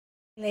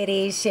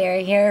Ladies,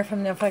 Sherry here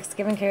from NFgC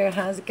Give and Care.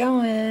 How's it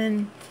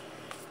going?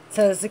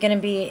 So this is going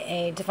to be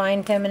a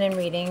Divine Feminine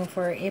reading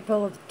for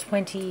April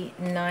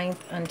 29th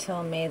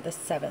until May the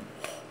 7th,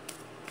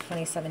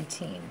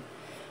 2017.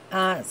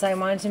 So I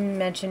wanted to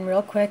mention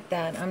real quick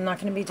that I'm not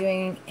going to be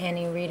doing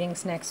any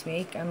readings next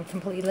week. I'm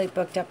completely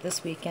booked up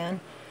this weekend.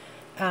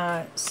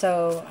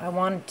 So I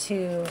wanted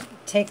to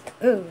take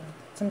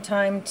some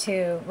time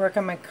to work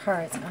on my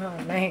cards. Oh,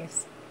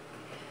 nice.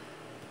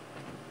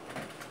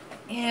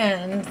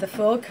 And the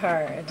Fool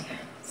card.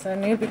 So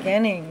new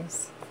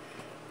beginnings.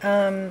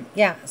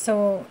 Yeah,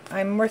 so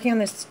I'm working on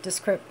this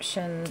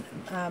description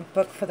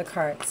book for the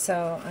cards.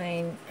 So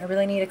I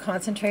really need to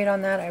concentrate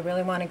on that. I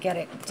really want to get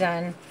it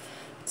done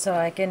so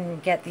I can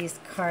get these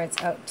cards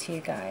out to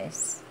you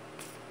guys.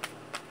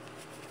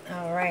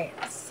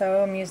 Alright,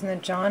 so I'm using the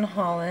John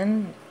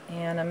Holland,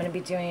 and I'm going to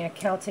be doing a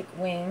Celtic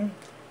wing.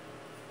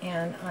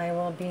 And I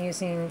will be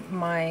using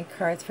my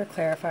cards for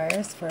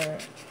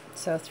clarifiers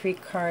so 3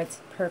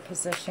 cards per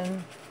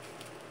position.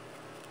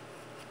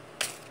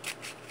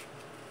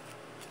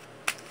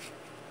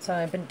 So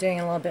I've been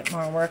doing a little bit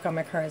more work on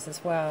my cards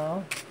as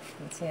well.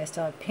 You can see I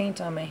still have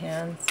paint on my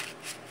hands.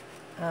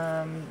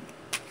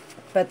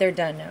 But they're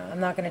done now. I'm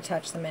not going to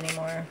touch them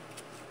anymore.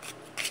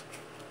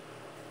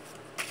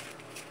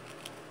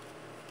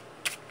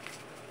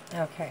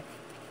 Okay.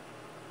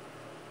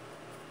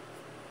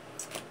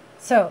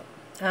 So,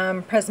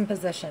 present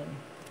position.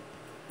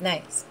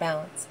 Nice,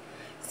 balance.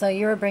 So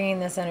you're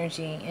bringing this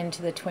energy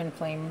into the twin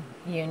flame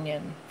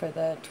union for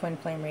the twin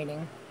flame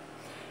reading.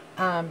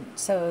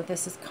 So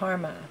this is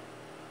karma,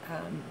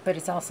 but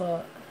it's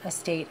also a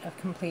state of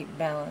complete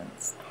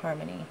balance,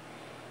 harmony.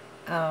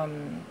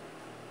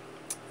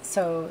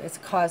 So it's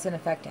cause and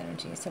effect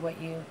energy. So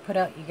what you put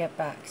out, you get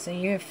back. So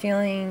you're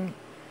feeling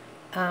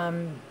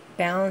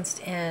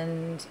balanced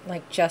and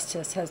like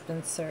justice has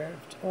been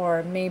served.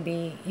 Or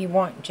maybe you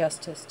want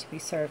justice to be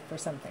served for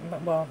something,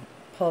 but we'll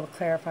pull the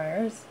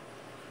clarifiers.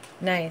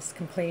 Nice,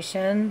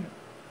 completion,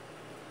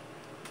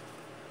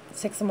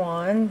 6 of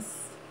Wands,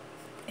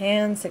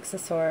 and 6 of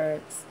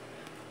Swords.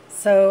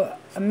 So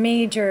a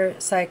major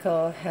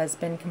cycle has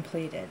been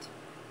completed.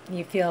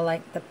 You feel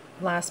like the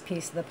last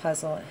piece of the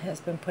puzzle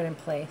has been put in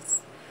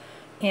place.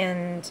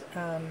 And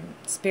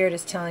Spirit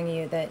is telling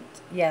you that,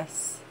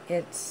 yes,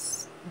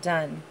 it's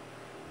done.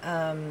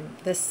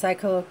 This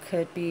cycle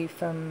could be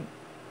from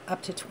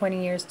up to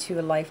 20 years to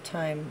a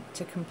lifetime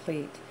to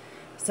complete.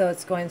 So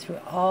it's going through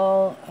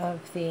all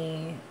of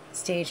the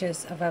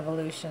stages of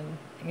evolution,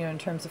 you know, in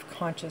terms of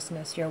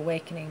consciousness, your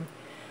awakening.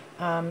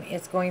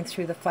 It's going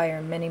through the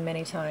fire many,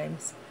 many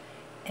times.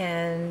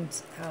 And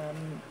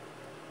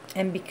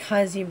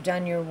because you've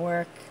done your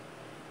work,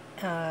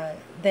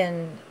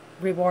 then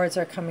rewards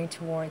are coming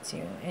towards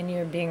you, and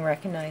you're being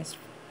recognized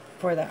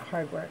for that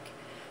hard work.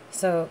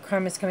 So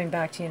karma is coming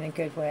back to you in a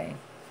good way.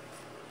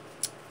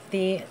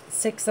 The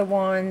 6 of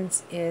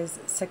Wands is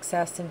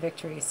success and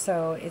victory.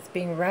 So it's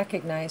being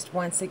recognized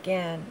once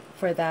again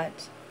for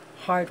that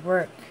hard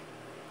work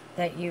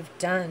that you've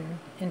done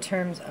in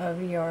terms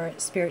of your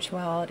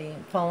spirituality,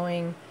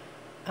 following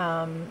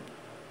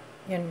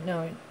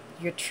your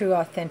true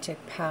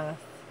authentic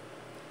path.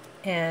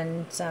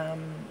 And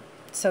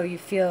so you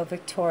feel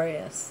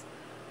victorious,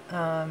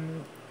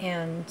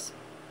 and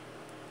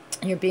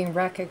you're being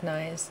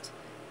recognized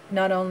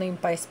not only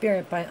by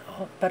Spirit,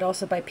 but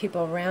also by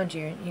people around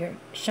you. You're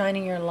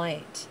shining your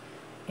light.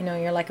 You know,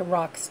 you're like a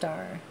rock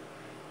star.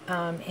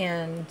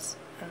 And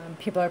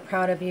people are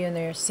proud of you, and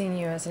they're seeing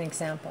you as an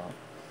example.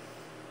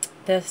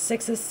 The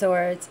 6 of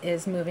Swords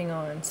is moving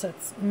on. So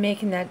it's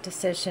making that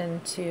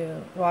decision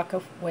to walk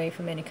away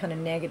from any kind of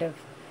negative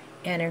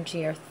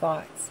energy or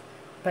thoughts.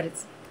 But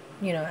it's,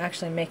 you know,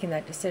 actually making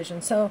that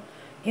decision. So,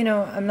 you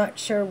know, I'm not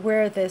sure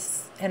where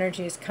this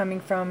energy is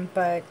coming from,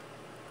 but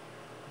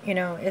you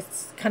know,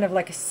 it's kind of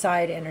like a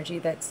side energy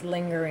that's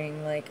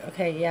lingering, like,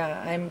 okay,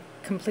 yeah, I'm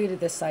completed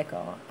this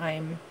cycle.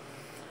 I'm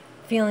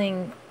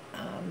feeling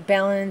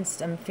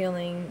balanced. I'm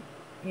feeling,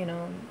 you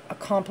know,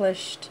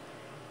 accomplished.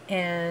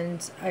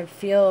 And I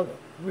feel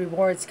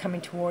rewards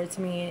coming towards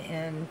me,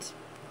 and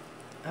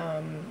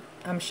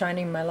I'm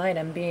shining my light.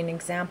 I'm being an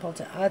example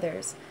to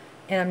others.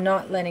 And I'm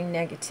not letting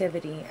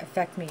negativity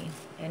affect me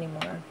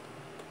anymore.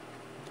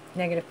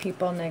 Negative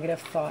people,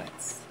 negative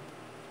thoughts.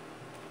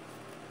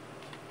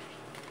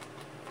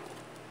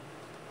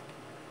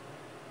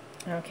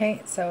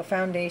 Okay, so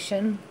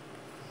foundation,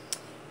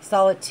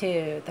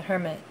 solitude, the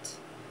Hermit.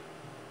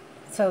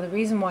 So the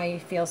reason why you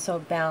feel so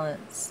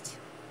balanced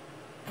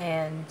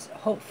and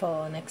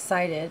hopeful and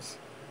excited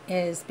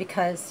is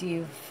because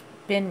you've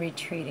been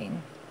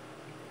retreating.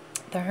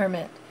 The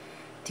Hermit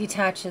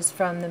detaches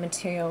from the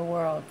material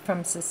world,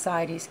 from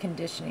society's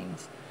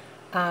conditionings,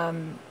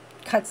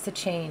 cuts the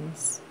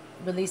chains,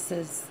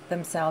 releases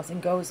themselves,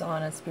 and goes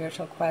on a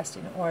spiritual quest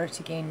in order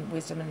to gain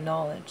wisdom and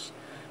knowledge,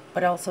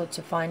 but also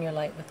to find your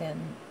light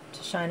within,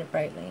 to shine it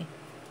brightly.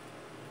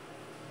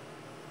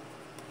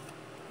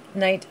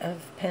 Knight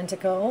of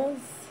Pentacles,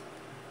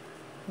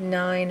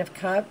 9 of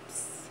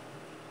Cups,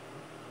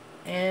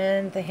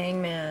 and the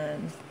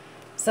Hangman.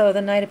 So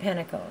the Knight of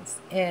Pentacles,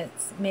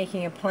 it's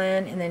making a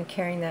plan and then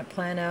carrying that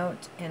plan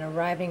out and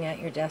arriving at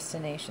your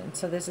destination.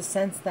 So there's a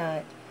sense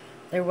that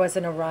there was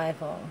an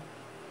arrival.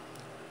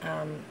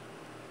 And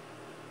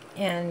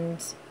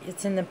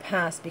it's in the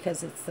past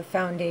because it's the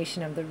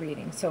foundation of the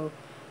reading. So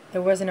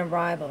there was an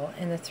arrival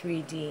in the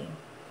 3D.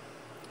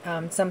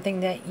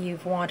 Something that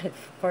you've wanted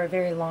for a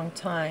very long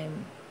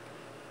time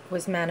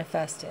was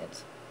manifested.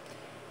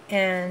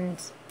 And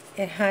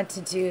it had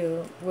to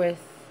do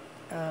with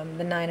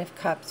the Nine of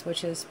Cups,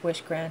 which is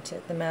wish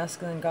granted. The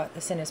masculine got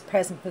this in his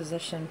present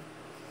position.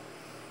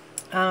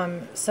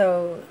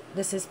 So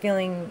this is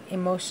feeling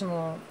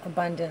emotional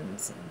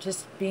abundance,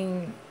 just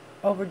being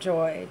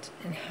overjoyed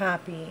and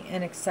happy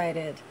and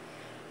excited.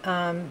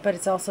 But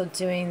it's also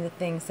doing the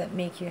things that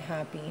make you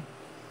happy.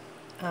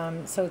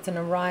 So it's an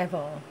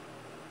arrival,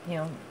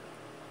 you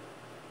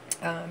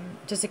know,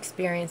 just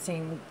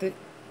experiencing the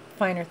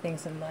finer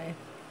things in life.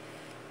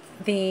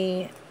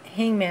 The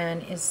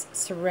Hangman is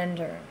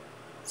surrender.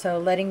 So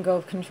letting go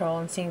of control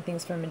and seeing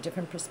things from a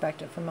different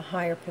perspective, from a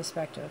higher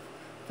perspective,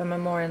 from a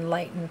more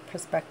enlightened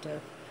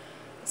perspective.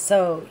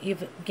 So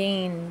you've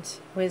gained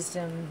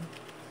wisdom,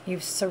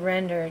 you've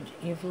surrendered,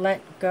 you've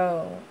let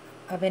go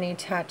of any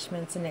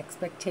attachments and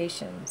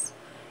expectations,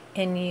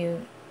 and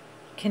you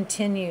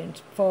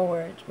continued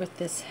forward with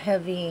this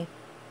heavy,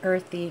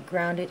 earthy,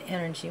 grounded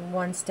energy,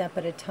 one step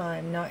at a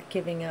time, not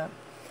giving up.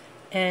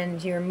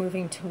 And you're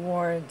moving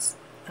towards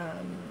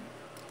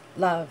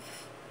love.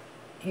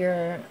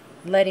 You're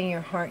letting your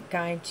heart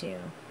guide you,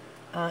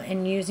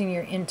 and using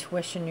your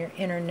intuition, your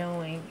inner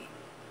knowing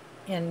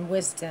and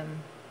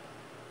wisdom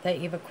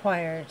that you've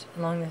acquired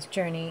along this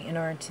journey in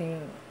order to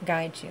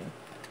guide you.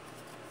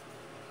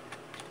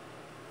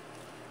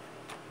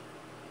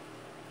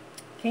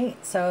 Okay,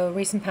 so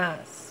recent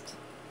past,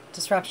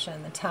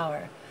 disruption, the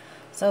Tower.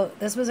 So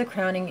this was a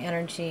crowning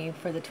energy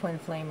for the twin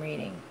flame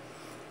reading.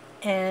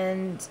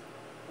 And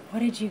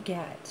what did you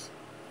get?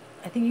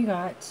 I think you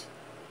got,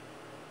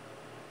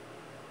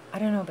 I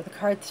don't know, but the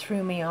card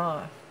threw me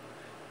off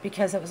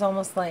because it was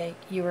almost like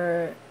you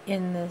were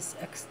in this,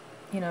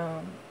 you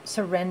know,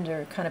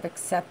 surrender, kind of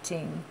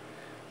accepting.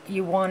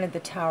 You wanted the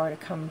Tower to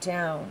come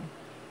down,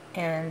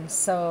 and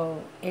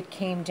so it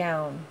came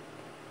down.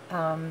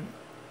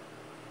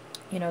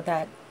 You know,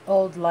 that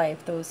old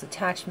life, those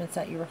attachments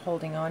that you were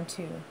holding on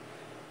to,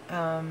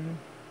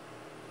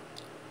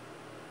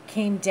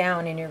 came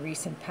down in your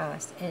recent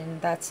past,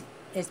 and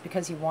it's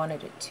because you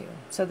wanted it to.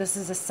 So this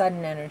is a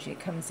sudden energy. It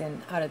comes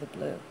in out of the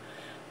blue.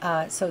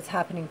 So it's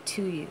happening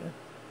to you.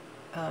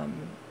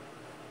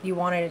 You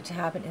wanted it to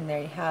happen, and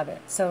there you have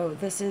it. So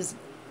this is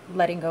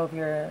letting go of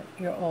your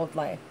old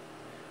life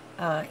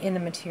in the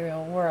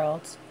material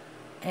world,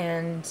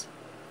 and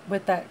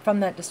with that,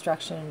 from that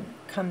destruction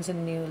comes a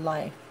new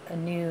life. A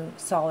new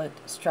solid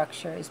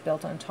structure is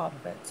built on top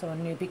of it. So a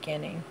new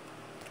beginning.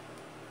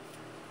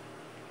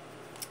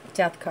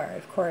 Death card,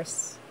 of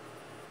course.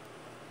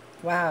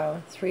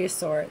 Wow, Three of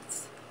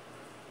Swords.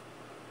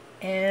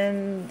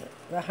 And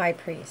the High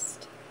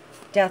Priest.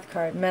 Death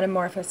card,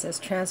 metamorphosis,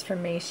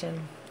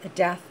 transformation, a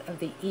death of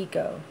the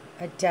ego,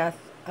 a death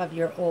of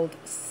your old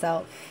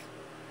self.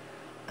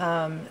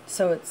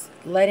 So it's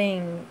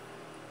letting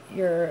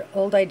your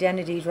old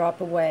identity drop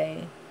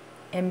away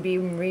and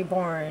being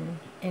reborn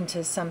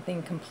into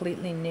something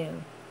completely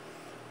new.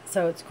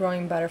 So it's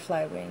growing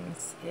butterfly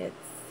wings. It's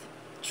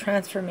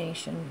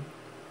transformation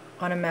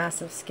on a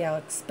massive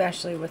scale,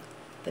 especially with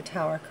the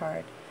Tower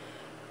card.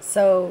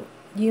 So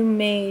you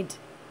made,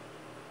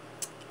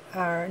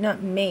 or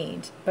not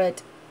made,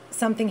 but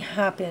something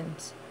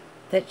happened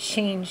that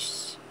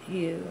changed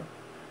you,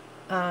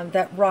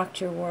 that rocked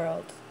your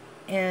world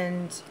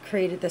and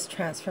created this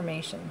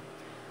transformation.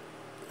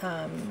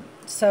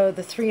 So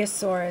the Three of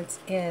Swords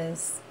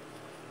is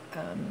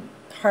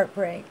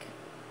heartbreak.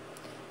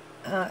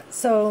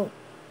 So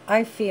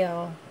I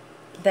feel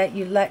that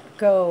you let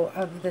go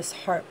of this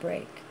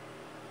heartbreak,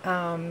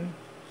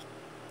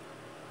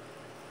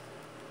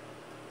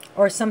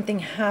 or something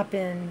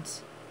happened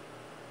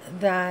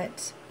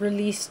that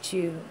released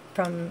you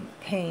from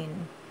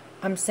pain.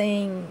 I'm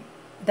saying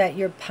that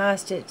you're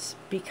past it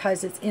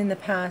because it's in the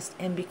past,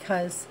 and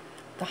because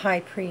the High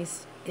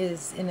Priest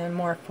is in a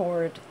more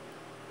forward,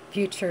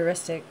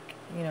 futuristic,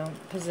 you know,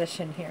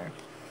 position here.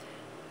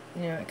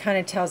 You know, it kind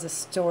of tells a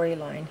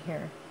storyline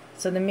here.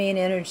 So the main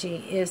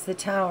energy is the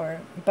Tower,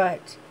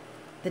 but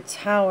the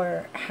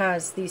Tower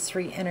has these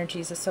three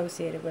energies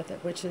associated with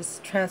it, which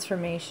is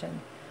transformation,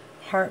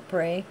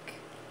 heartbreak,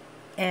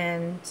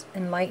 and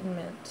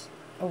enlightenment,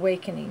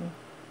 awakening.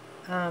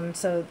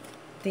 So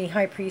the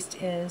High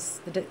Priest is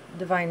the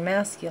divine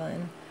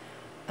masculine,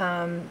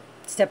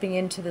 stepping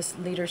into this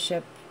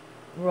leadership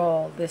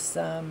role, this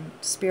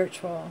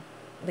spiritual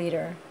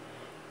leader,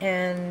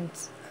 and,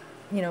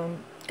 you know,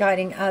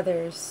 guiding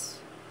others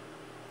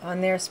on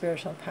their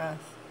spiritual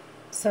path.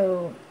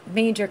 So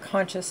major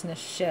consciousness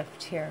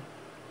shift here.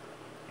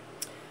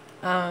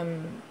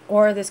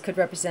 Or this could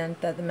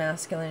represent that the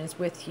masculine is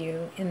with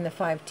you in the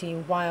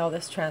 5T while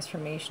this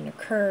transformation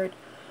occurred.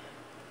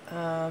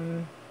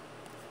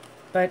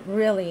 But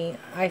really,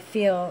 I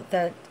feel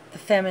that the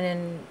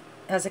feminine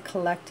as a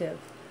collective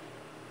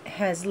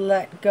has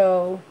let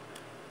go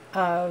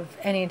of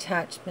any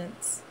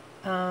attachments,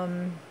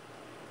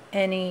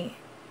 any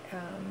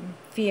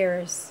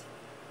fears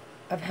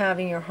of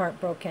having your heart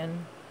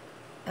broken,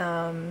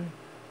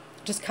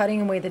 just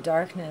cutting away the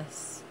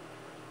darkness,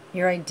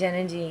 your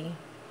identity,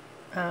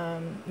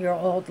 your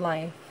old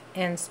life,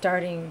 and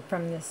starting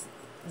from this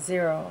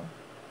 0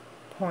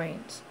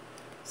 point.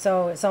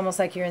 So it's almost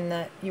like you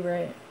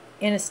were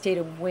in a state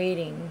of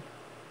waiting,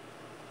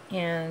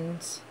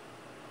 and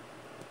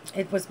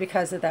it was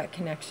because of that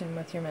connection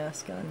with your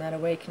masculine, that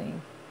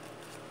awakening.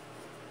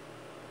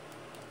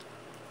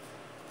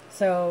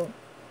 So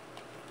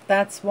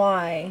that's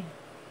why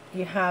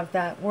you have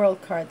that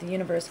world card, the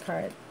universe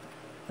card,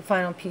 the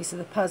final piece of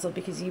the puzzle,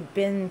 because you've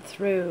been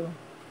through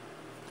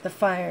the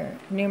fire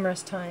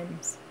numerous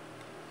times.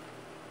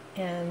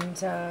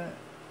 And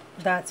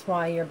that's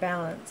why you're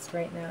balanced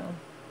right now.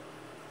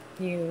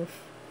 You've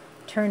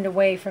turned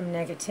away from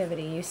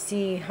negativity. You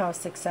see how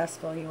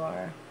successful you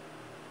are.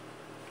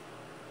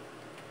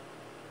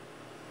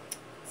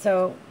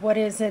 So what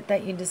is it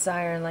that you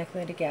desire and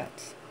likely to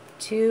get?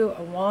 2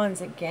 of Wands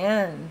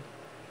again.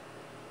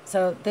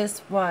 So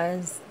this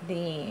was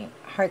the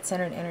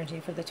heart-centered energy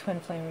for the twin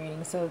flame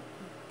reading. So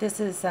this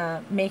is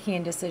making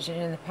a decision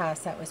in the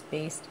past that was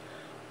based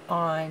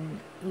on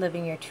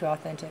living your true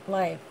authentic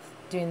life,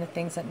 doing the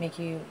things that make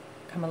you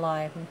come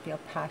alive and feel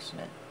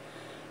passionate.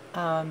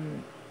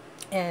 And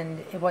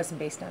it wasn't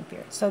based on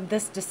fear. So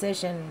this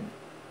decision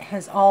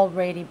has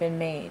already been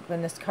made.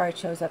 When this card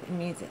shows up, it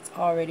means it's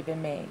already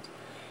been made.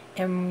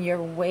 And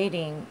you're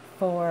waiting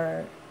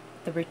for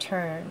the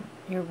return.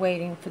 You're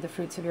waiting for the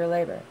fruits of your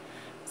labor.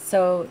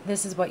 So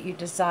this is what you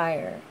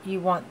desire. You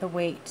want the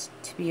wait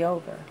to be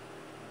over.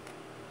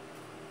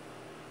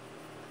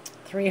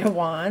 3 of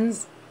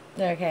Wands.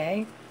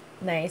 Okay.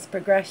 Nice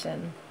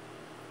progression.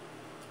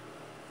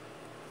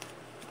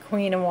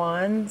 Queen of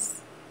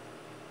Wands.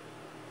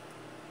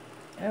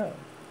 Oh,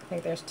 I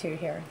think there's 2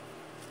 here.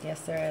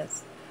 Yes, there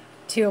is.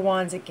 2 of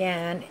Wands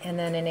again, and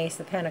then an Ace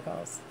of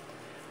Pentacles.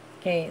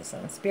 Okay,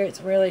 so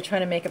Spirit's really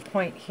trying to make a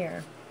point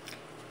here.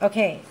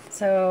 Okay,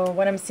 so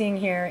what I'm seeing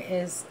here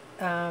is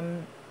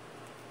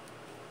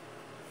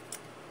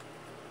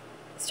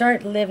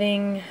start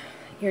living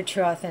your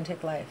true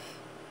authentic life.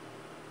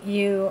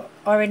 You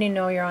already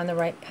know you're on the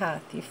right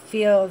path. You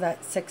feel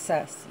that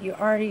success. You're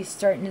already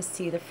starting to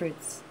see the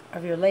fruits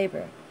of your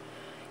labor.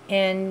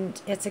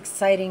 And it's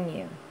exciting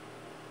you.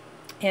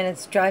 And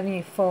it's driving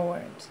you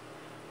forward.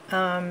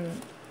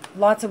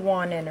 Lots of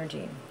wand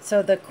energy.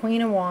 So the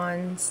Queen of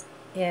Wands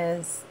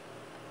is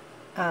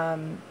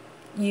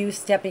you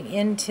stepping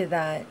into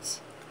that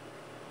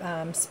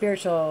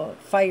spiritual,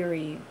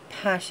 fiery,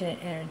 passionate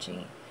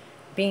energy.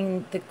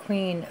 Being the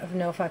queen of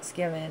no fucks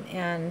given.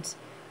 And,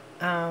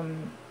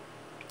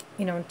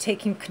 you know,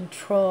 taking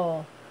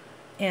control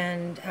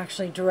and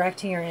actually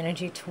directing your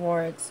energy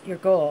towards your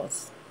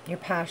goals, your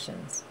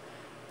passions.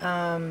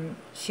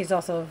 She's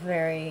also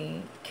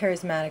very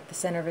charismatic, the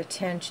center of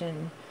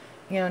attention,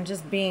 you know,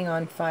 just being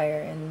on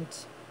fire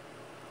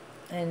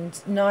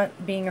and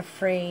not being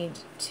afraid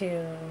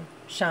to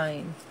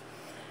shine.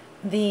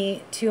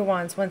 The 2 of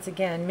Wands, once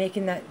again,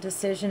 making that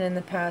decision in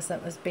the past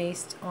that was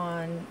based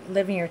on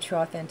living your true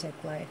authentic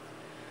life.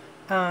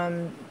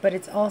 But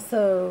it's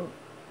also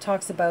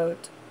talks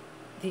about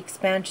the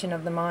expansion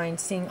of the mind,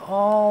 seeing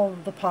all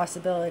the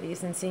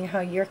possibilities and seeing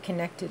how you're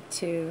connected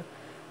to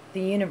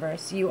the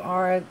universe. You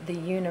are the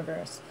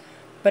universe.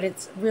 But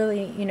it's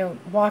really, you know,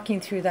 walking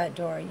through that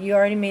door. You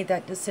already made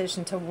that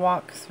decision to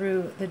walk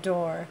through the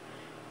door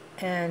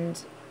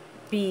and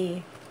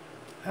be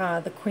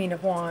the Queen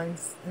of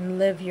Wands and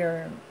live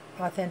your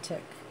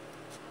authentic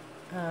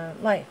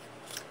life.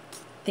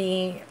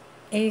 The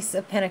Ace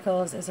of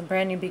Pentacles is a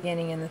brand new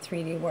beginning in the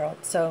 3D world.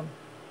 So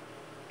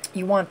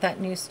you want that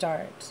new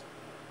start,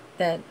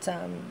 that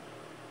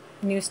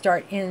new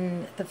start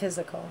in the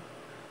physical.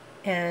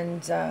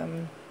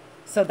 And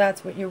so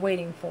that's what you're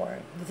waiting for.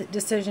 The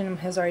decision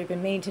has already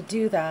been made to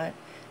do that,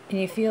 and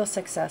you feel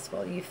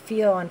successful. You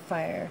feel on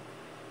fire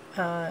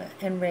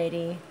and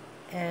ready,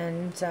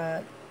 and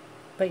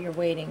but you're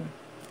waiting.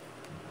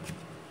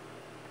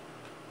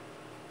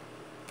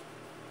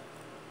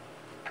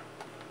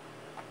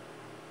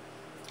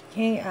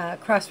 Okay,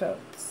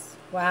 Crossroads.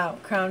 Wow,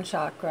 crown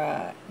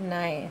chakra,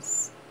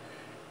 nice.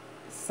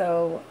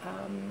 So,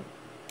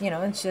 you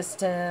know, it's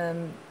just a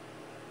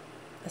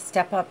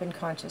step up in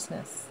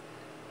consciousness.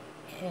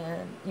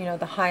 And, you know,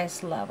 the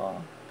highest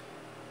level.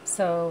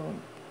 So,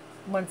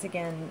 once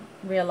again,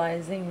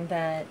 realizing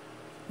that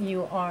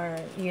you are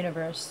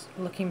universe,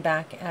 looking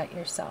back at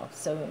yourself.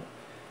 So,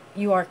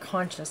 you are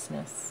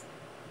consciousness.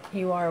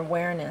 You are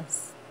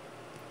awareness.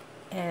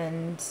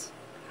 And,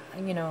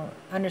 you know,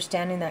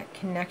 understanding that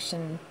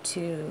connection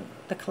to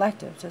the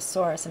collective, to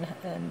source,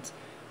 and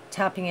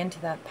tapping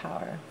into that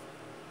power.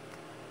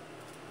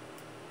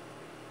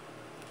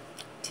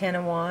 10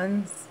 of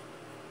Wands.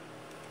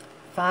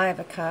 5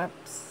 of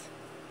Cups,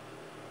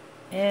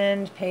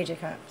 and Page of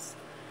Cups.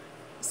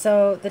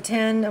 So the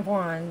Ten of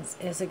Wands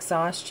is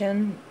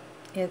exhaustion.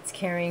 It's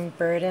carrying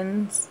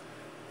burdens,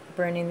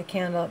 burning the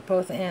candle at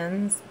both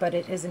ends, but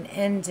it is an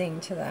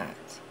ending to that.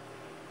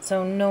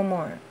 So no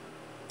more.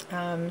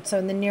 So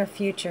in the near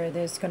future,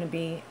 there's going to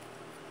be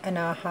an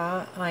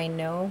aha, I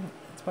know.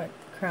 That's what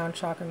crown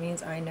chakra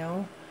means, I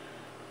know.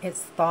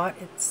 It's thought,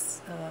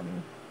 it's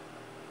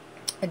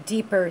a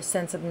deeper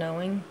sense of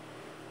knowing.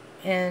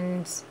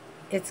 And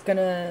it's going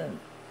to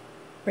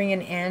bring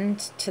an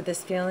end to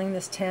this feeling,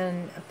 this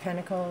Ten of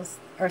Pentacles,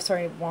 or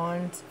sorry,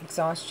 Wands,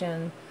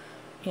 exhaustion,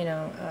 you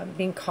know,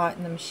 being caught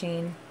in the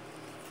machine.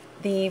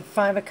 The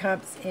Five of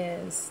Cups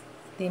is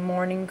the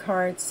mourning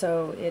card,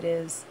 so it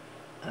is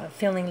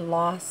feeling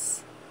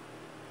loss,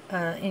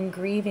 in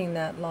grieving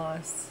that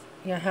loss,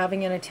 you know,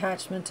 having an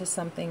attachment to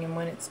something, and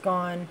when it's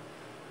gone,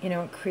 you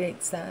know, it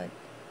creates that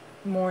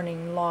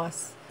mourning,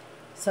 loss.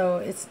 So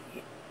it's,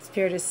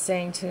 Spirit is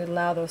saying to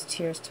allow those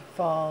tears to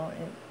fall.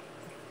 And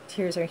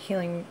tears are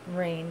healing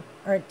rain,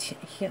 or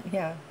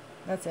yeah,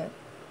 that's it.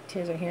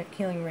 Tears are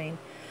healing rain.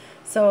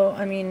 So,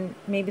 I mean,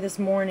 maybe this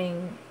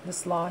mourning,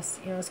 this loss,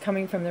 you know, is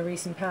coming from the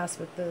recent past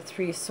with the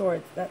Three of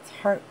Swords. That's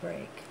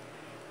heartbreak.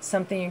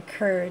 Something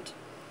occurred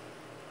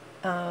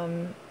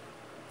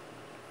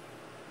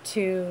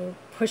to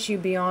push you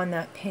beyond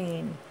that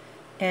pain.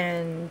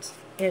 And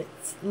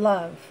it's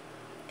love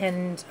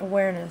and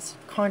awareness,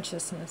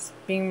 consciousness,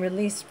 being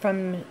released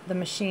from the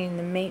machine,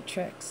 the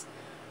matrix,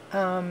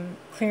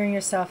 clearing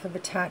yourself of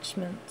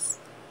attachments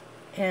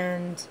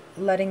and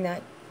letting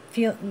that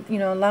feel, you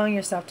know, allowing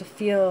yourself to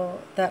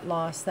feel that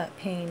loss, that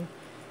pain.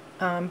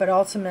 But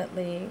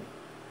ultimately,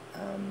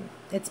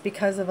 it's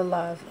because of a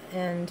love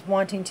and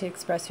wanting to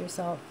express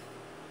yourself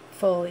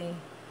fully.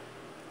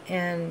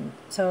 And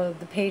so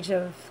the Page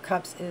of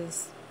Cups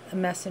is a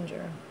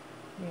messenger,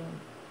 you know,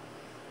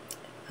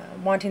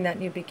 wanting that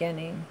new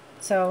beginning.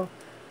 So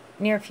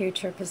near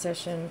future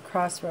position,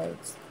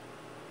 crossroads,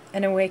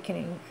 an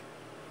awakening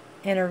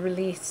and a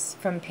release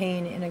from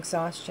pain and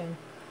exhaustion.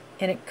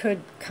 And it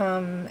could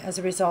come as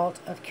a result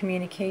of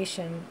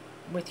communication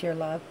with your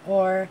love,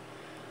 or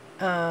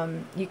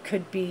you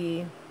could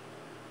be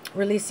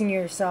releasing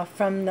yourself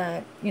from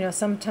that. You know,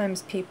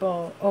 sometimes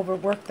people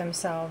overwork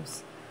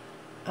themselves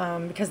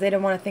because they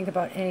don't want to think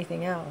about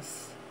anything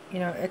else, you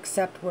know,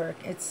 except work.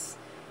 It's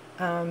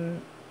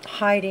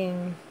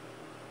hiding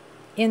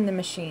in the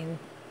machine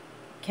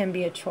can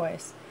be a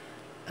choice.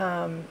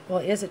 Well,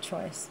 it is a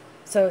choice.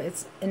 So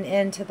it's an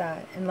end to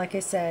that. And like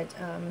I said,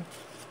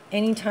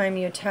 anytime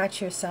you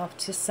attach yourself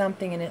to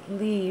something and it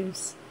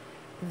leaves,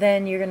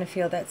 then you're going to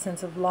feel that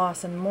sense of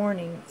loss and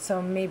mourning.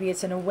 So maybe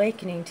it's an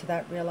awakening to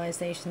that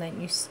realization that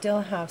you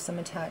still have some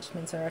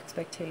attachments or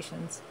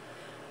expectations.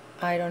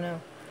 I don't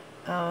know.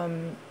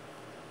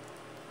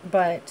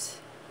 But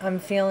I'm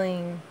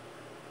feeling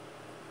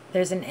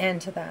there's an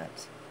end to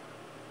that.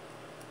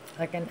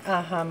 Like an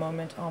aha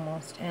moment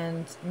almost,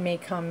 and may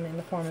come in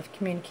the form of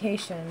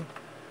communication.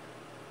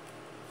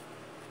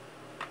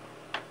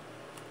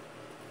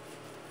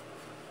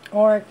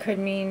 Or it could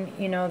mean,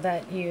 you know,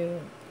 that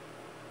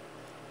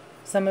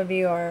some of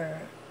you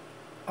are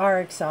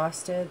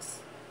exhausted,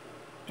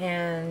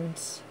 and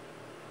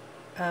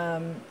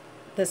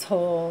this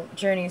whole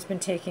journey has been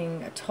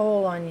taking a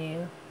toll on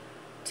you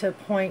to a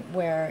point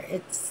where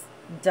it's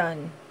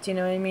done. Do you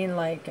know what I mean?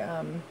 Like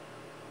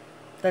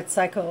that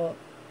cycle,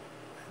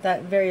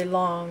 that very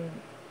long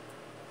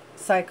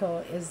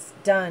cycle is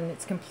done.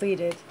 It's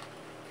completed.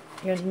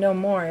 You're no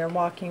more. You're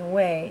walking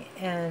away,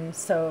 and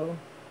so.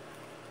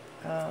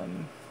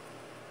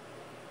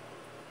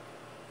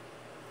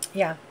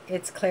 Yeah,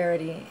 it's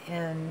clarity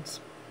and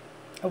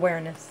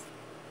awareness.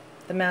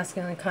 The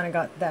masculine kind of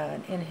got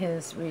that in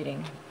his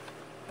reading.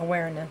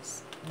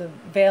 Awareness. The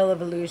veil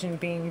of illusion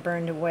being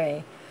burned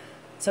away.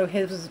 So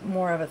his was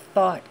more of a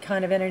thought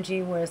kind of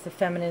energy, whereas the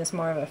feminine is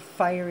more of a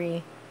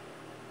fiery,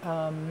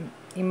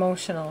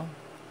 emotional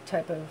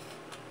type of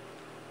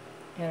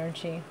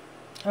energy.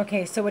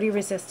 Okay, so what are you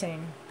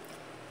resisting?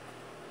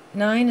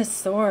 Nine of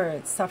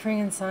Swords, suffering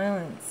in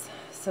silence.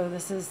 So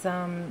this is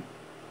a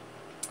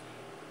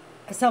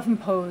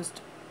self-imposed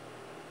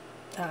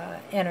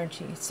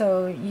energy.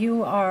 So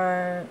you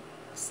are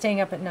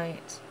staying up at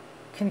night,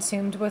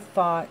 consumed with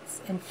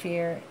thoughts and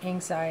fear,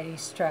 anxiety,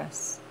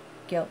 stress,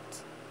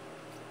 guilt.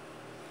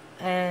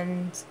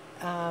 And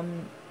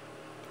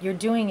you're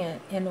doing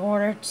it in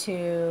order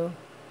to,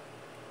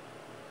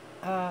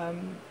 well,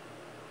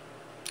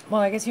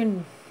 I guess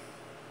you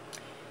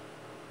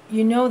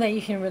know that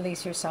you can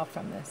release yourself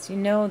from this. You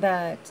know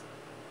that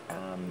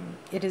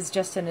it is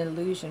just an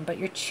illusion, but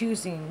you're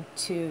choosing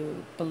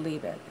to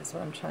believe it, is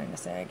what I'm trying to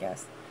say, I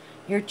guess.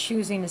 You're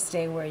choosing to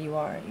stay where you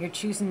are. You're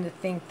choosing to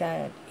think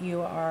that you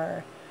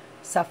are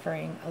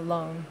suffering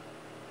alone.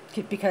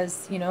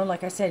 Because, you know,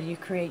 like I said, you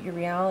create your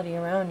reality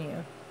around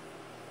you.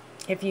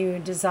 If you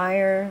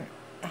desire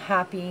a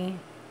happy,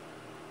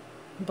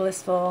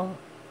 blissful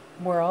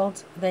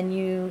world, then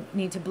you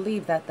need to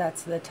believe that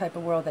that's the type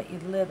of world that you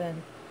live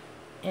in.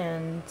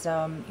 And,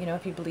 you know,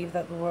 if you believe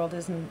that the world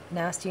isn't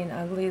nasty and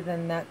ugly,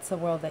 then that's the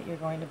world that you're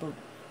going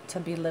to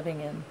be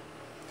living in.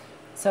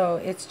 So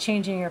it's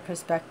changing your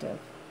perspective,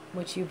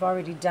 which you've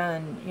already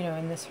done, you know,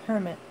 in this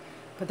Hermit.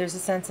 But there's a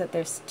sense that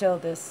there's still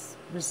this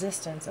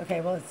resistance.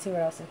 Okay, well, let's see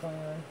what else is going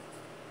on.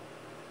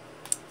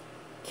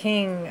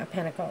 King of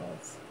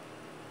Pentacles.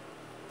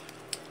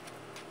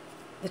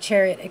 The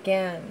Chariot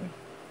again.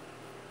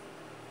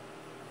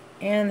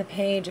 And the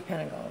Page of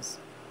Pentacles.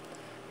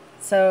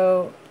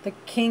 So the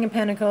King of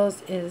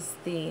Pentacles is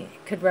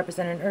could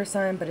represent an earth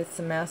sign, but it's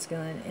the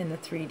masculine in the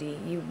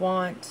 3D. You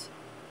want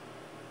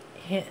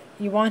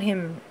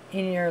him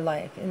in your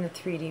life, in the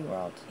 3D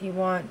world. You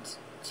want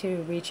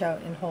to reach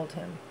out and hold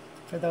him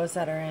for those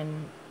that are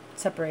in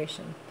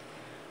separation.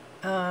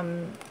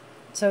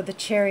 So the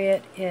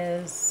Chariot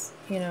is,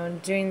 you know,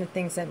 doing the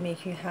things that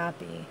make you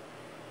happy,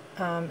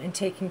 and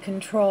taking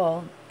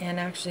control and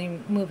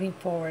actually moving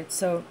forward.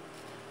 So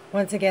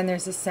once again,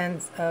 there's a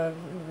sense of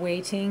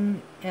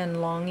waiting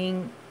and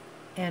longing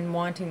and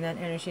wanting that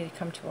energy to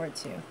come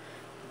towards you,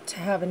 to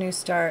have a new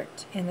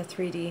start in the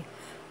 3D.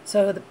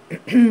 So the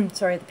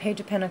sorry, the Page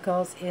of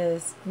Pentacles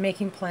is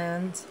making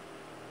plans,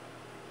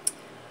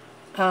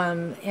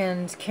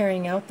 and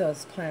carrying out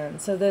those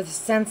plans. So there's a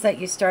sense that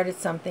you started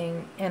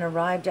something and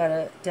arrived at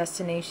a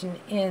destination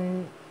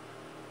in,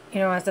 you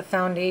know, as a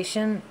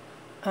foundation,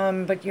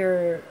 but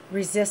you're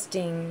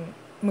resisting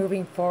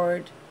moving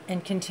forward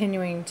and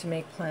continuing to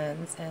make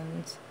plans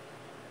and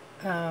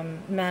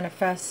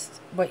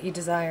manifest what you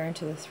desire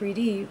into the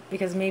 3D,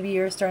 because maybe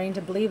you're starting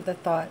to believe the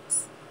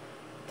thoughts,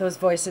 those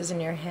voices in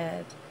your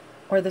head,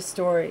 or the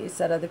stories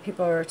that other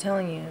people are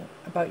telling you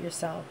about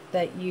yourself,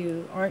 that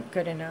you aren't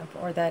good enough,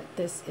 or that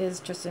this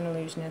is just an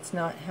illusion, it's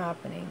not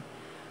happening.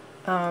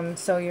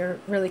 So you're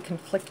really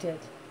conflicted.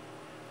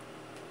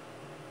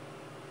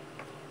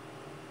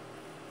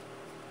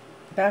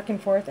 Back and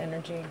forth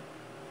energy.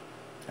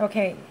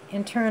 Okay,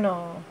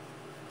 internal.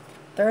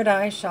 Third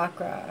eye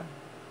chakra.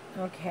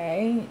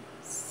 Okay,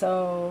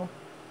 so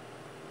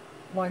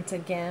once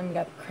again, we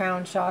got the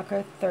crown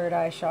chakra, third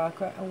eye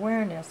chakra,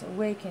 awareness,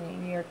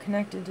 awakening. You're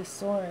connected to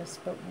source,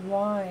 but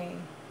why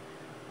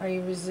are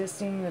you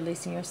resisting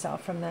releasing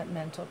yourself from that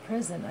mental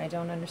prison? I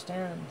don't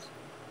understand.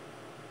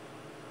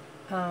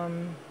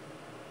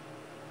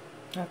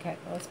 Okay,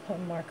 let's put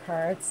more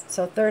cards.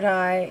 So third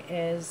eye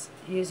is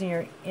using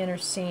your inner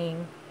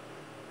seeing.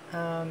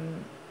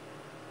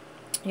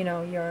 You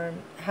know, you're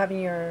having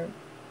your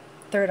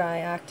third eye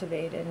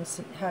activated and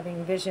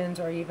having visions,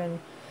 or even,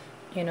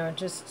 you know,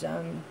 just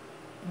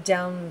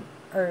down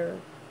or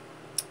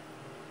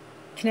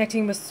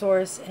connecting with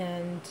source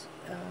and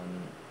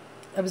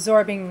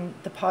absorbing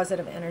the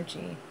positive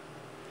energy.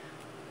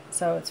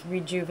 So it's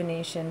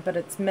rejuvenation, but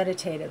it's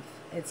meditative.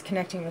 It's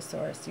connecting with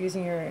source,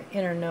 using your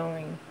inner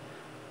knowing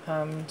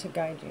to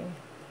guide you,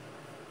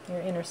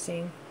 your inner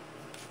seeing.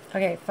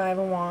 Okay, 5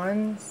 of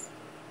Wands,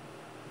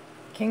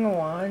 King of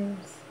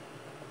Wands,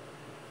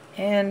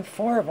 and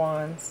 4 of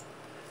Wands.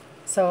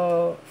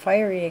 So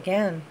fiery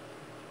again.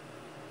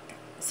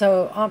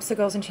 So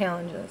obstacles and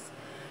challenges.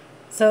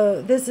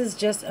 So this is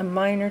just a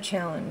minor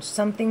challenge,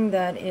 something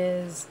that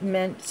is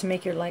meant to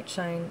make your light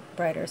shine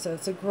brighter. So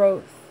it's a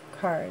growth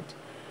card.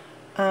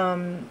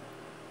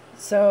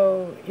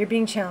 So you're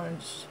being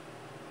challenged,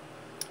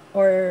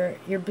 or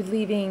you're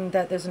believing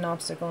that there's an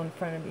obstacle in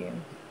front of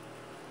you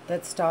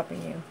that's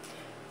stopping you.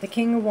 The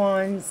King of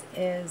Wands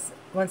is,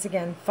 once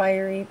again,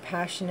 fiery,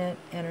 passionate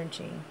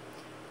energy.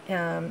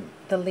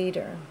 The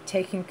leader,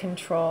 taking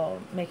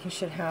control, making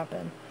shit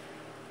happen.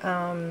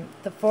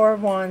 The 4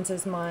 of Wands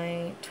is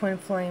my Twin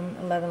Flame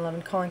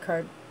 1111 calling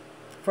card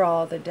for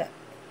all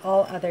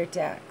other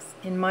decks.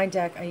 In my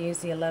deck, I use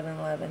the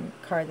 1111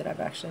 card that I've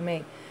actually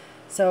made.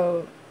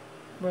 So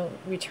we'll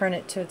return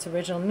it to its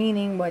original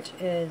meaning, which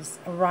is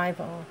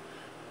arrival.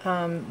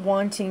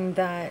 Wanting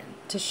that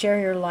to share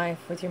your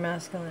life with your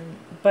masculine,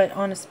 but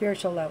on a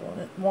spiritual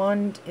level.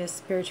 Wand is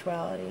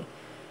spirituality.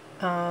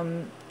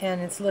 And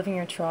it's living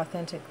your true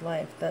authentic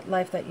life, that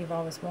life that you've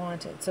always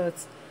wanted. So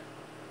it's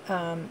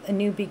a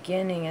new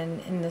beginning,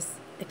 and this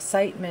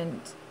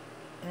excitement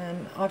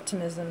and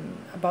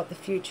optimism about the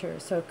future.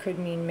 So it could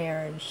mean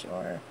marriage,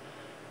 or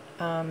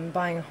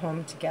buying a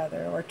home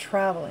together, or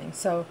traveling.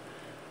 So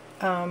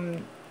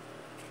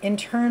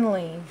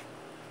internally,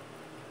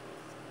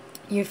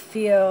 you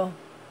feel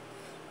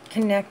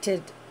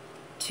connected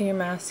to your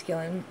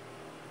masculine,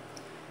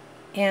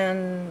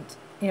 and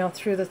you know,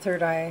 through the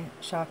third eye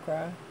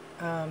chakra,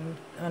 on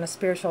a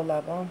spiritual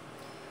level.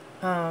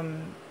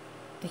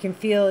 You can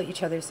feel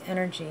each other's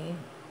energy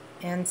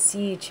and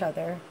see each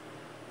other.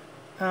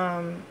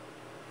 But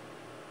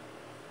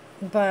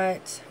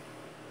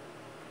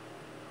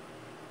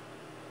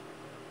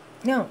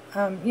no,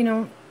 you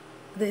know,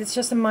 it's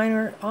just a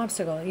minor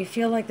obstacle. You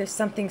feel like there's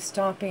something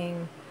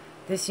stopping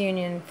this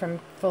union from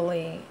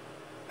fully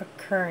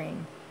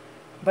occurring,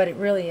 but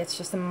it's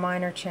just a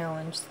minor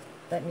challenge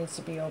that needs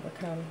to be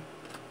overcome.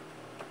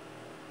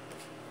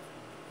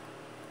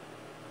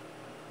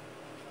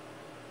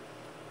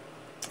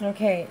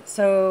 Okay,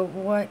 so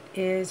what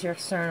is your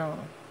external?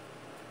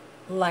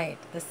 Light,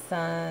 the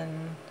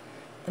sun.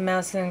 The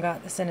masculine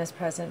got this in his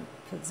present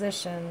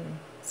position,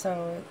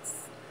 so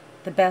it's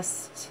the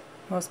best,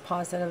 most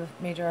positive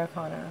major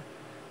arcana.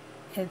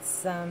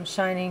 It's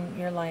shining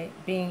your light,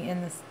 being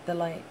in the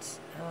light,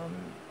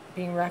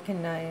 being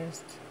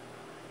recognized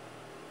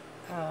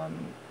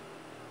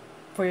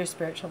for your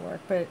spiritual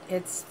work. But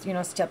it's, you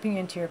know, stepping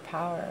into your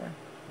power,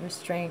 your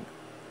strength,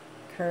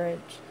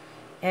 courage.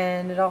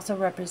 And it also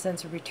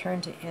represents a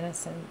return to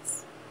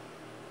innocence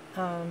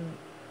and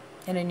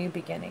a new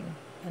beginning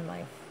in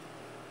life.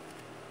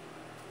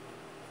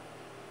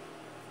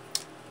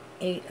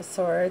 8 of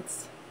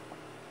Swords,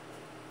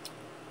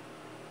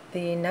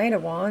 the Knight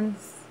of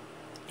Wands,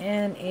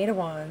 and 8 of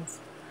Wands.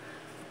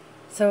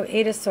 So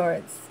 8 of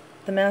Swords,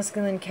 the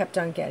masculine kept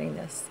on getting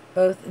this,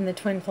 both in the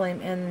twin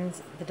flame and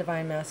the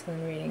divine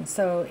masculine reading.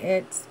 So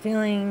it's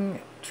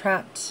feeling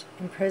trapped,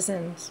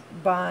 imprisoned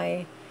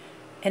by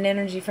an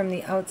energy from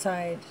the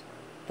outside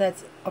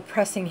that's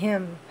oppressing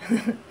him.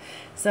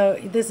 So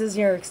this is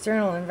your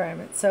external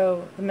environment.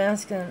 So the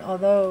masculine,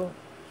 although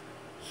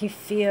he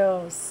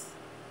feels,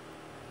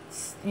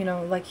 you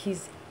know, like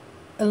he's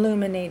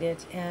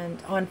illuminated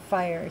and on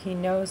fire, he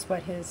knows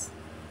what his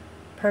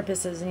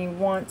purpose is, and he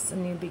wants a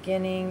new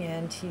beginning,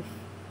 and he,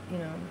 you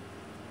know,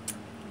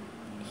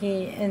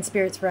 and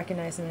spirit's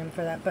recognizing him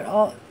for that.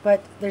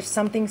 But there's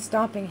something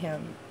stopping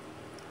him,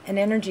 an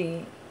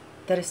energy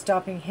that is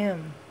stopping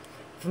him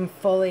from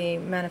fully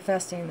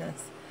manifesting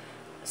this.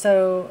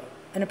 So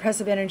an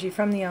oppressive energy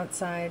from the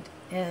outside,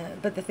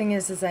 but the thing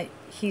is that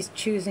he's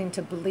choosing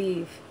to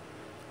believe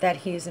that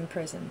he is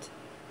imprisoned,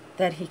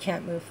 that he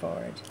can't move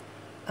forward.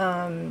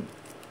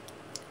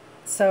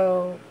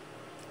 So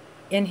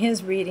in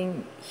his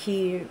reading,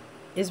 he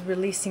is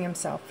releasing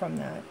himself from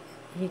that.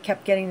 He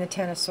kept getting the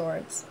 10 of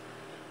Swords.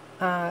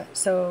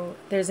 So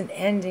there's an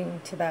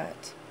ending to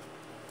that.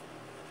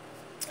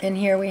 And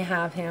here we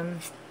have him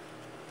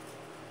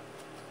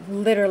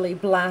literally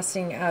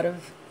blasting out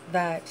of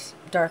that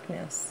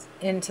darkness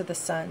into the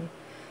sun.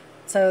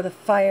 So the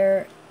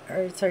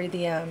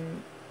the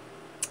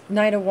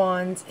Knight of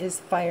Wands is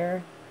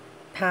fire,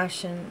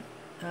 passion.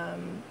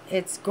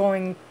 It's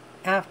going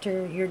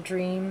after your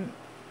dream,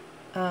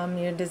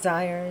 your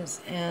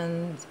desires,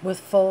 and with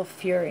full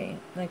fury,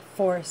 like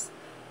force.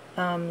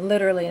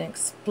 Literally an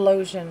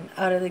explosion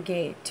out of the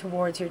gate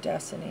towards your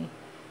destiny,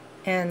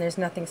 and there's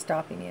nothing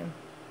stopping you.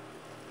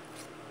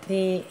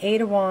 The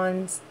 8 of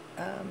Wands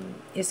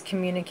is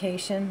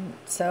communication,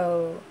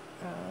 so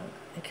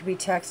it could be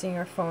texting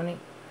or phoning,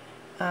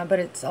 but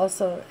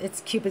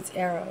it's Cupid's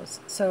arrows,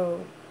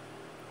 so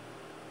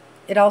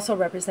it also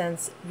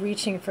represents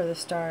reaching for the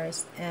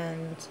stars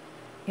and,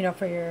 you know,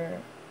 for your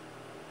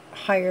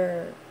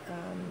higher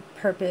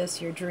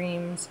purpose, your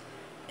dreams,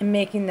 and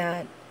making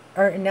that,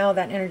 or now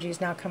that energy is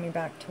now coming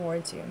back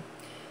towards you.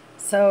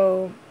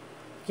 So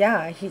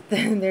yeah,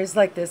 there's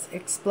like this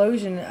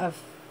explosion of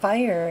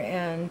fire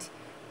and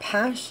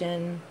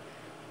passion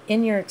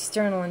in your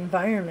external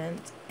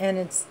environment, and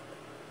it's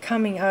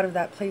coming out of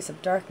that place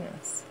of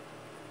darkness.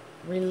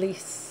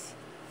 Release,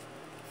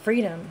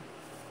 freedom.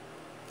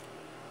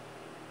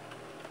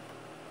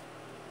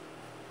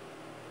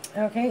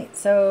 Okay,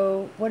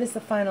 so what is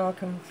the final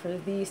outcome for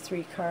these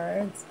 3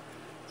 cards?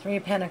 3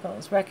 of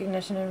Pentacles,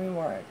 recognition and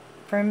reward.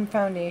 Firm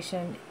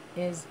foundation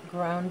is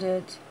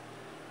grounded,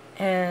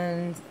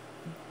 and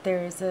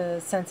there's a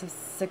sense of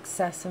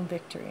success and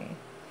victory.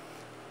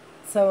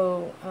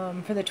 So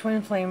for the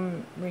twin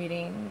flame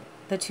reading,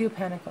 the 2 of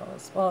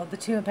Pentacles, well, the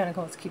 2 of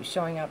Pentacles keep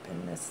showing up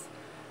in this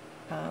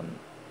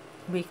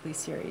weekly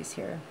series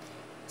here.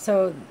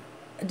 So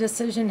a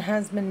decision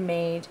has been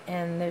made,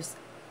 and there's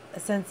a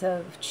sense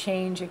of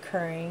change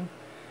occurring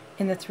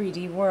in the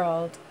 3D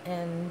world,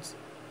 and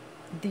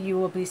you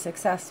will be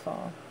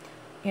successful,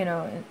 you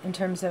know, in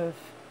terms of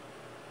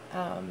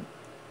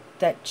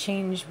that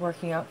change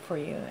working out for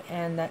you,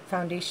 and that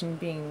foundation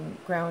being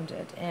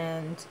grounded,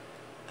 and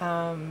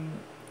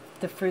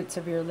the fruits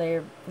of your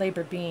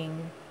labor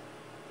being,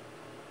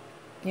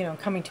 you know,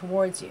 coming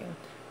towards you.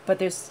 But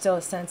there's still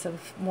a sense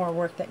of more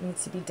work that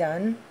needs to be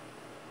done.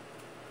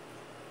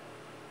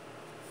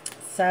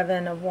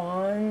 7 of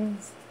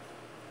Wands,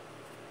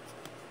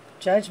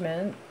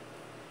 Judgment,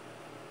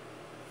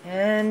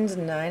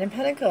 and 9 of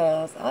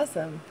Pentacles.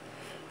 Awesome.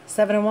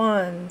 7 of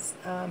Wands,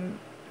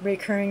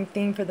 recurring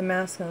theme for the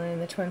masculine in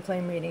the twin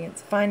flame reading.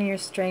 It's finding your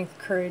strength,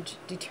 courage,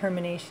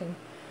 determination,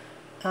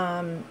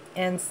 and,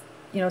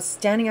 you know,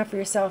 standing up for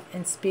yourself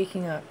and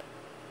speaking up,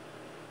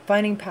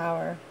 finding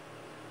power,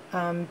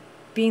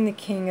 being the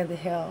king of the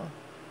hill,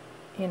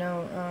 you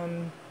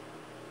know,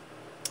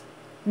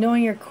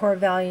 knowing your core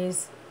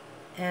values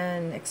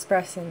and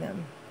expressing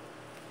them.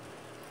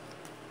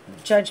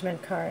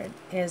 Judgment card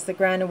is the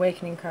Grand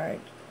Awakening card,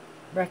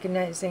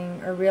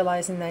 recognizing or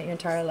realizing that your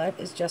entire life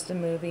is just a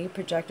movie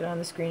projected on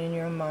the screen in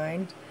your own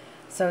mind.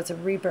 So it's a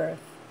rebirth.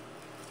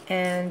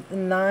 And the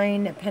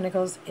 9 of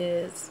Pentacles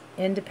is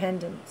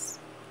independence,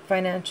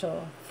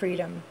 financial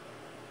freedom,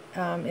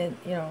 in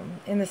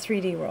the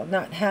 3D world,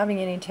 not having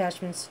any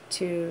attachments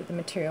to the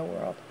material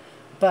world,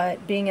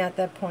 but being at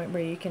that point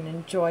where you can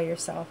enjoy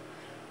yourself.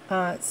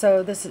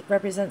 So this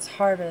represents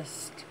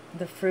harvest.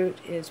 The fruit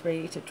is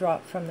ready to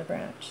drop from the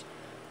branch.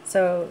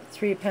 So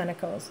 3 of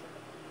Pentacles,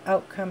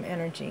 outcome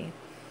energy.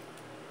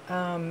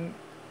 There's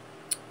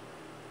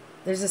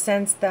a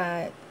sense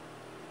that,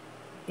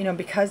 you know,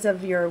 because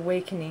of your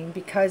awakening,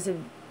 because of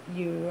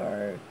you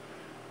are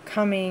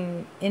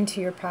coming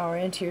into your power,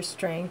 into your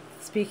strength,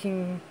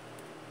 speaking,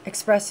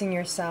 expressing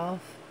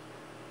yourself,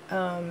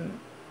 that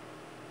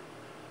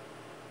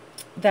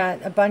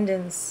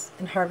abundance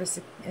and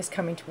harvest is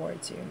coming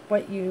towards you.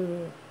 What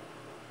you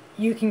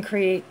can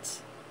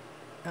create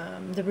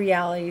the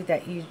reality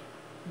that you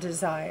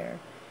desire.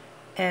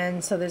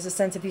 And so there's a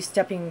sense of you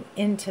stepping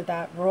into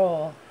that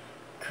role,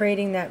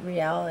 creating that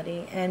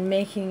reality and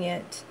making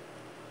it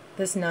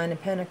this 9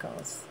 of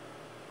Pentacles.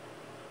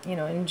 You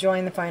know,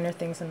 enjoying the finer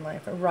things in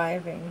life,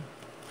 arriving.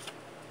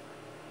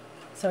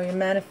 So you're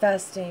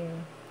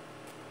manifesting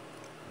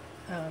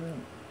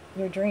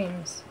your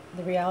dreams,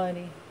 the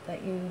reality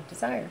that you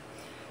desire.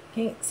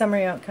 Okay,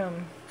 summary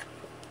outcome.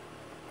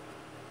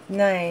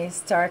 Nice,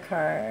 Star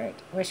card,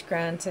 wish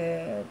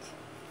granted.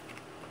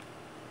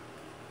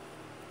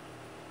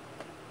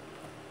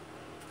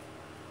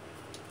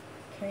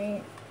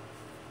 Okay,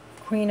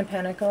 Queen of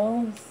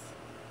Pentacles.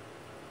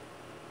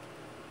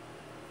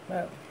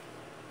 Whoa.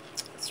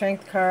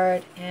 Strength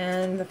card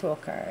and the Fool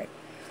card.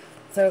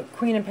 So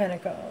Queen of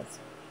Pentacles.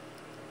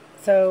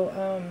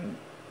 So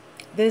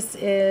this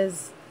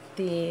is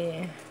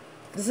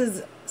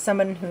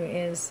someone who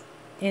is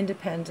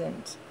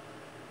independent,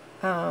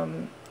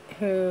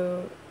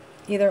 who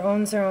either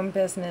owns their own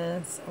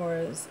business or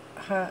is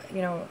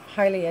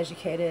highly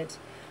educated,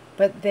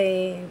 but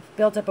they've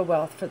built up a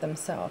wealth for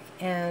themselves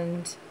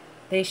and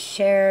they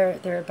share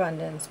their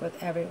abundance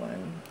with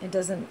everyone. It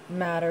doesn't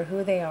matter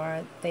who they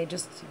are, they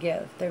just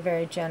give. They're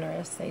very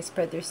generous, they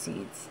spread their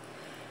seeds.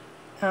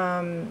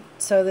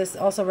 So this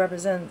also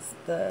represents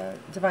the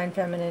Divine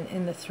Feminine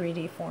in the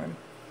 3D form.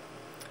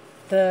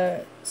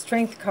 The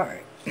Strength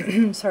card,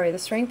 sorry, the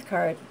Strength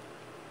card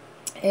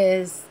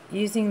is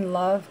using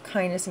love,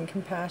 kindness, and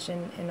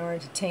compassion in order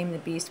to tame the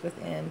beast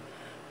within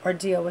or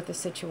deal with the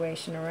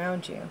situation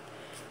around you.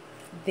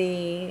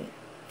 The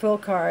Fool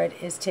card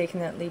is taking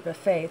that leap of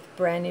faith,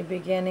 brand new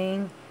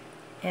beginning,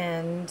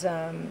 and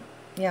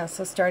yeah,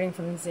 so starting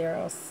from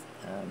zero,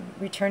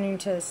 returning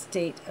to a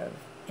state of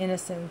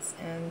innocence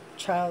and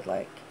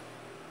childlike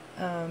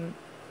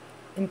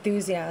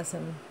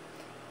enthusiasm,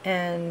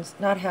 and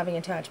not having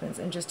attachments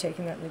and just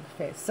taking that leap of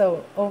faith.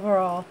 So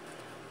overall,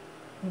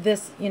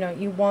 this, you know,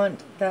 you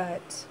want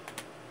that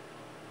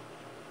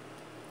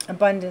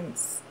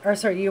abundance, or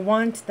sorry, you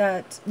want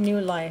that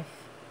new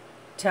life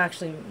to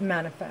actually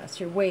manifest.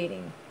 You're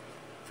waiting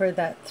for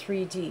that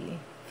 3D,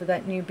 for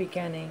that new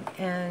beginning.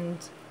 And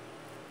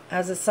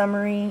as a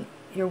summary,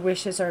 your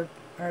wishes are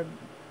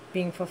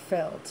being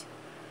fulfilled.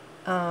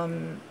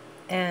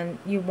 And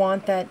you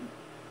want that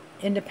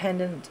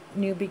independent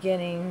new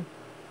beginning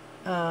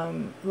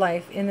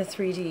life in the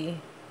 3D.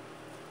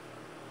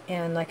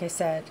 And like I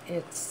said,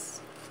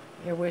 it's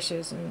your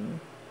wishes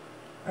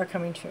are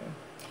coming true.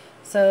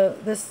 So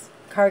this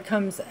card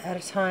comes at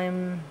a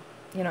time,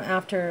 you know,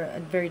 after a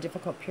very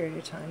difficult period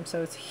of time.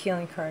 So it's a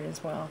healing card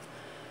as well.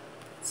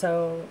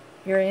 So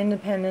your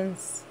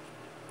independence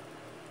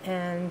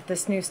and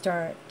this new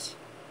start,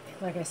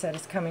 like I said,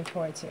 is coming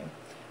towards you.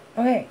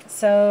 Okay,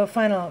 so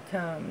final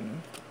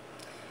outcome.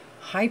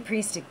 High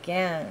Priest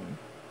again.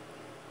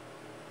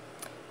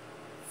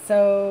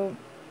 So,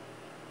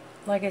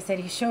 like I said,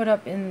 he showed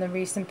up in the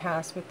recent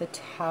past with the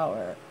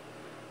Tower,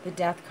 the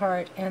Death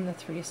card, and the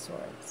 3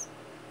 Swords.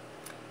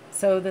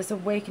 So this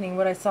awakening,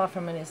 what I saw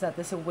from it is that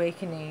this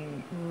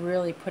awakening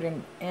really put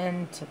an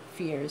end to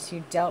fears.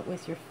 You dealt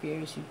with your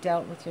fears. You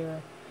dealt with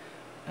your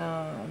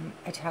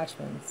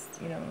attachments,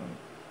 you know,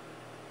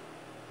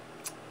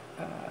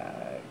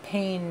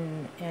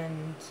 pain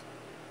and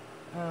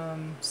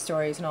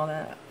stories and all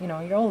that. You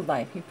know, your old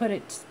life. You put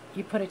it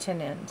to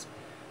an end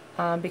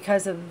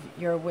because of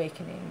your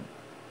awakening.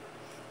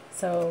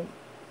 So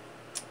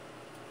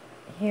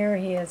here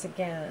he is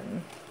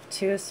again.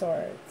 2 of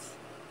Swords.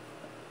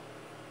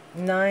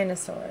 9 of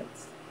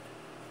Swords,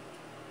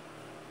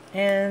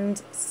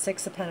 and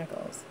 6 of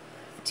Pentacles.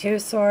 2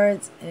 of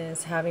Swords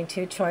is having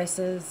 2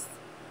 choices.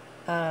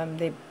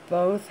 They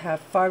both have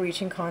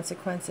far-reaching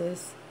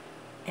consequences,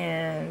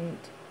 and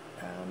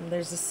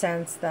there's a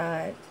sense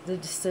that the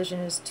decision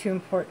is too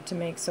important to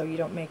make, so you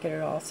don't make it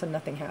at all, so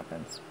nothing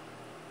happens.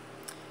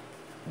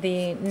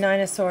 The 9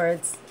 of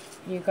Swords,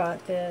 you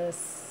got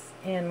this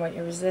in what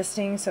you're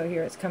resisting, so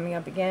here it's coming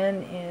up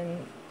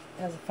again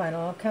as a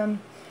final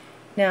outcome.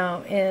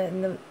 Now,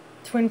 in the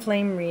Twin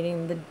Flame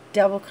reading, the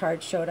Devil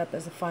card showed up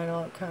as a final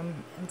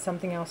outcome, and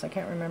something else I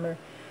can't remember.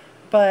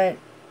 But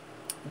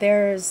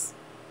there's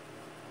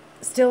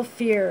still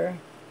fear,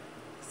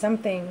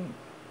 something,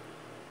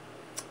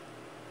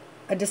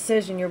 a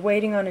decision. You're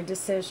waiting on a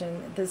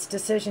decision. This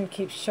decision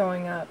keeps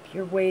showing up.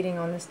 You're waiting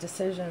on this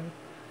decision.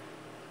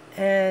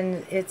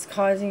 And it's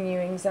causing you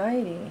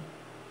anxiety.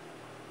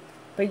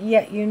 But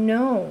yet you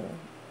know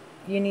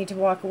you need to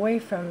walk away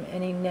from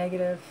any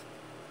negative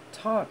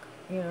talk,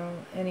 you know,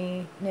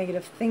 any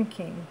negative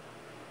thinking.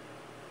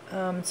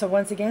 So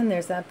once again,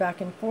 there's that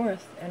back and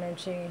forth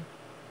energy.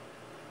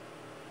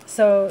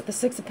 So the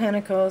Six of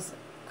Pentacles,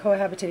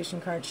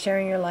 cohabitation card,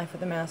 sharing your life with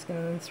the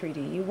masculine in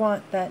 3D. You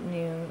want that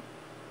new,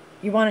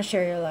 you want to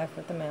share your life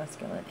with the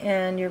masculine,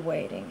 and you're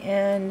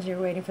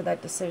waiting for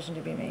that decision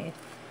to be made.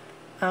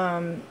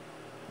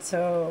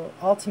 So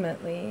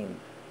ultimately,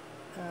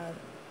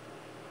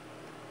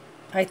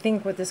 I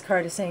think what this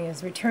card is saying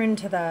is return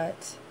to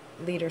that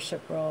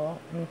leadership role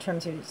in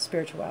terms of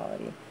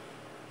spirituality.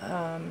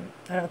 I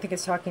don't think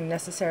it's talking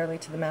necessarily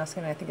to the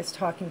masculine. I think it's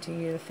talking to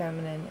you, the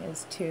feminine,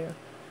 is to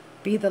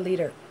be the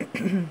leader.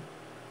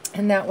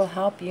 And that will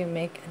help you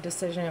make a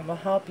decision. It will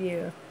help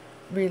you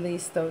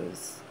release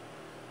those,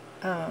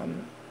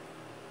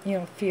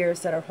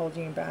 fears that are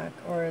holding you back,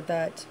 or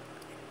that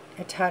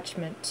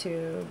attachment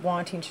to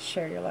wanting to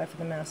share your life with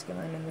the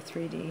masculine in the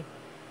 3D.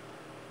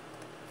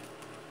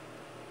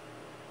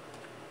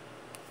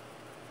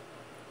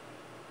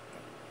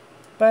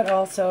 But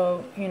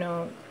also,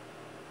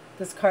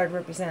 this card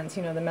represents,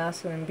 the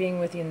masculine being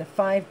with you in the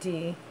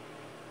 5D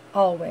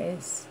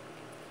always.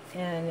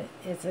 And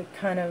it's a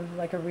kind of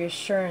like a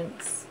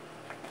reassurance,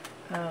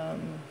 that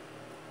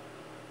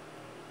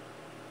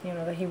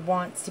he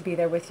wants to be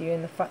there with you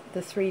in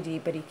the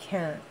 3D, but he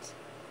can't.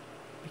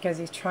 Because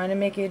he's trying to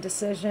make a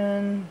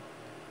decision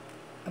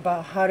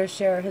about how to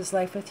share his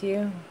life with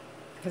you.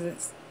 Because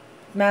it's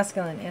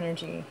masculine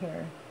energy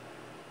here.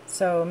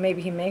 So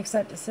maybe he makes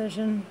that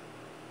decision.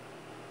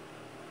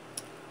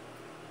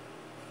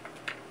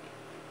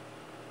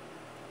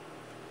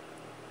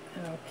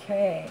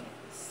 Okay,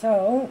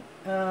 so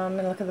I'm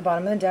going to look at the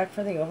bottom of the deck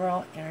for the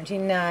overall energy.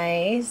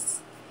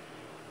 Nice.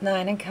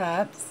 9 of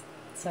Cups.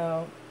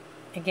 So,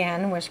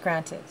 again, wish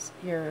granted.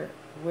 Your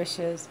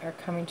wishes are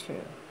coming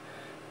true.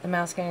 The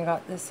masculine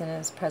got this in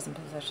his present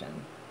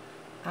position.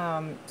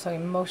 So,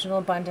 emotional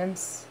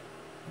abundance,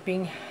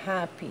 being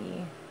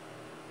happy,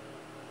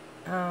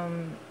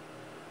 and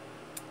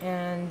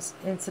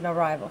it's an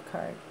arrival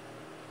card.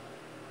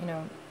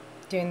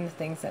 Doing the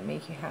things that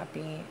make you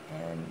happy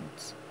and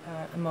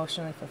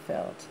emotionally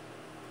fulfilled.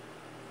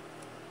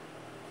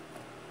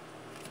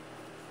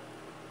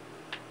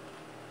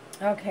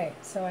 Okay,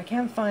 so I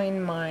can't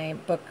find my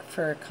book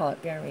for Call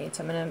It Bear Read,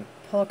 so I'm going to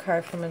pull a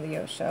card from the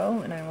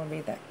Osho, and I will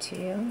read that to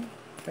you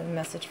for the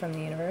message from the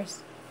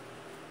universe.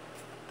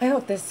 I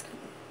hope this,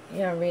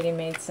 reading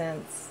made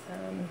sense.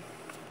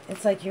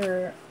 It's like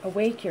you're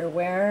awake, you're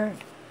aware.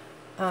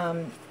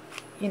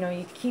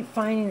 You keep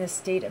finding this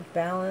state of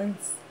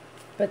balance.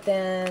 But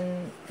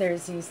then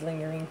there's these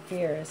lingering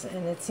fears,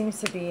 and it seems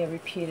to be a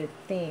repeated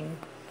theme.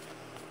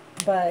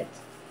 But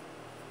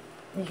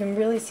you can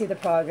really see the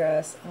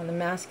progress on the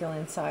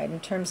masculine side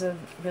in terms of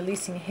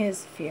releasing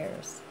his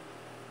fears.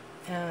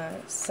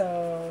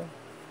 So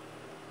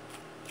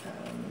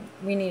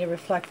we need to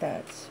reflect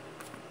that,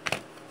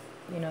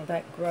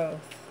 that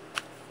growth.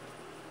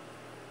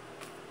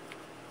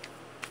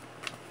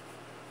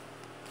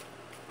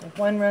 If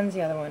one runs,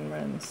 the other one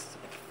runs.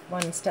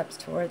 One steps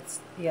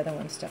towards, the other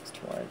one steps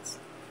towards.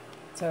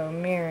 So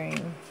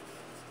mirroring,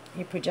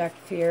 you project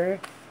fear,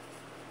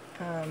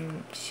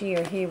 she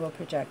or he will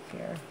project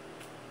fear.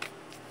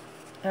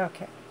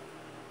 Okay.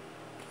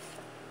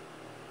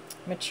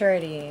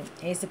 Maturity,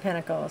 Ace of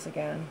Pentacles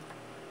again.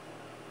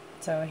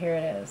 So here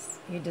it is.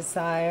 You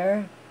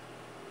desire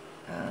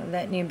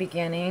that new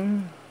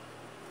beginning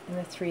in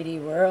the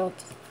 3D world.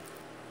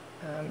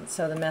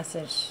 So the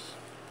message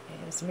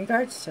is in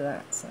regards to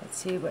that. So let's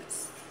see what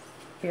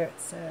Spirit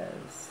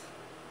says.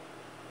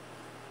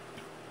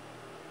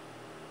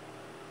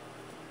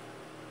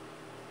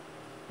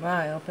 Wow,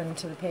 I opened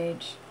to the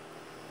page.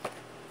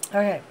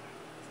 Okay.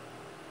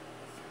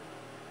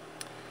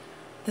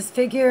 This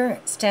figure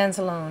stands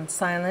alone,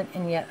 silent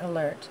and yet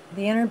alert.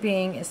 The inner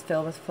being is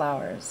filled with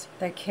flowers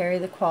that carry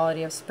the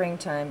quality of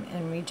springtime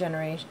and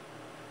regeneration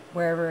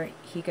wherever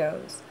he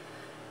goes.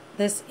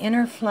 This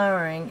inner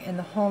flowering and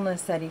the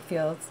wholeness that he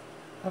feels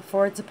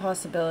affords a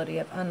possibility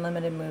of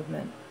unlimited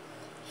movement.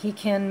 He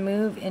can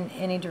move in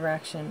any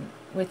direction,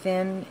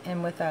 within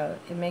and without.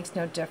 It makes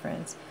no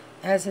difference,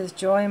 as his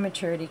joy and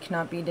maturity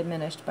cannot be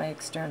diminished by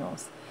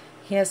externals.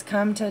 He has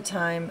come to a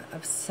time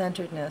of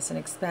centeredness and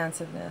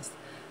expansiveness.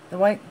 The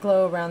white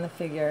glow around the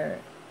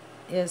figure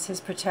is his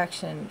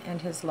protection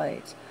and his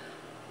light.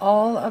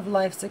 All of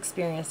life's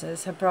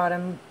experiences have brought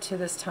him to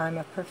this time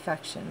of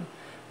perfection.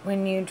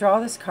 When you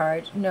draw this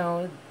card,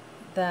 know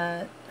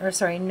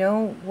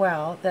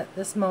well that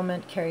this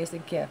moment carries a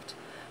gift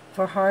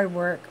for hard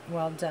work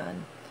well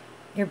done.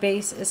 Your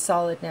base is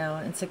solid now,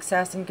 and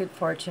success and good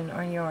fortune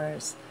are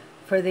yours,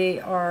 for they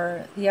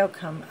are the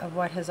outcome of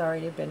what has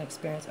already been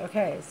experienced.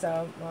 Okay,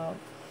 so, well,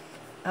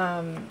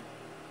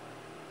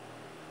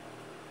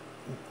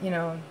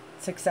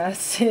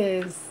 success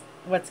is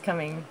what's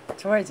coming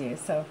towards you,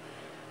 so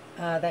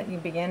that new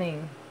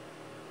beginning.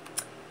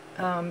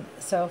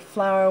 So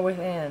flower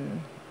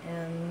within,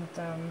 and,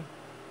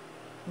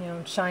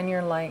 shine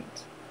your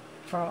light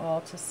for all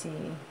to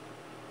see.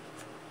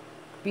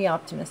 Be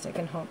optimistic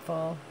and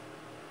hopeful.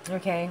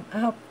 Okay, I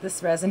hope this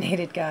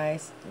resonated,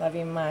 guys. Love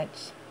you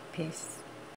much. Peace.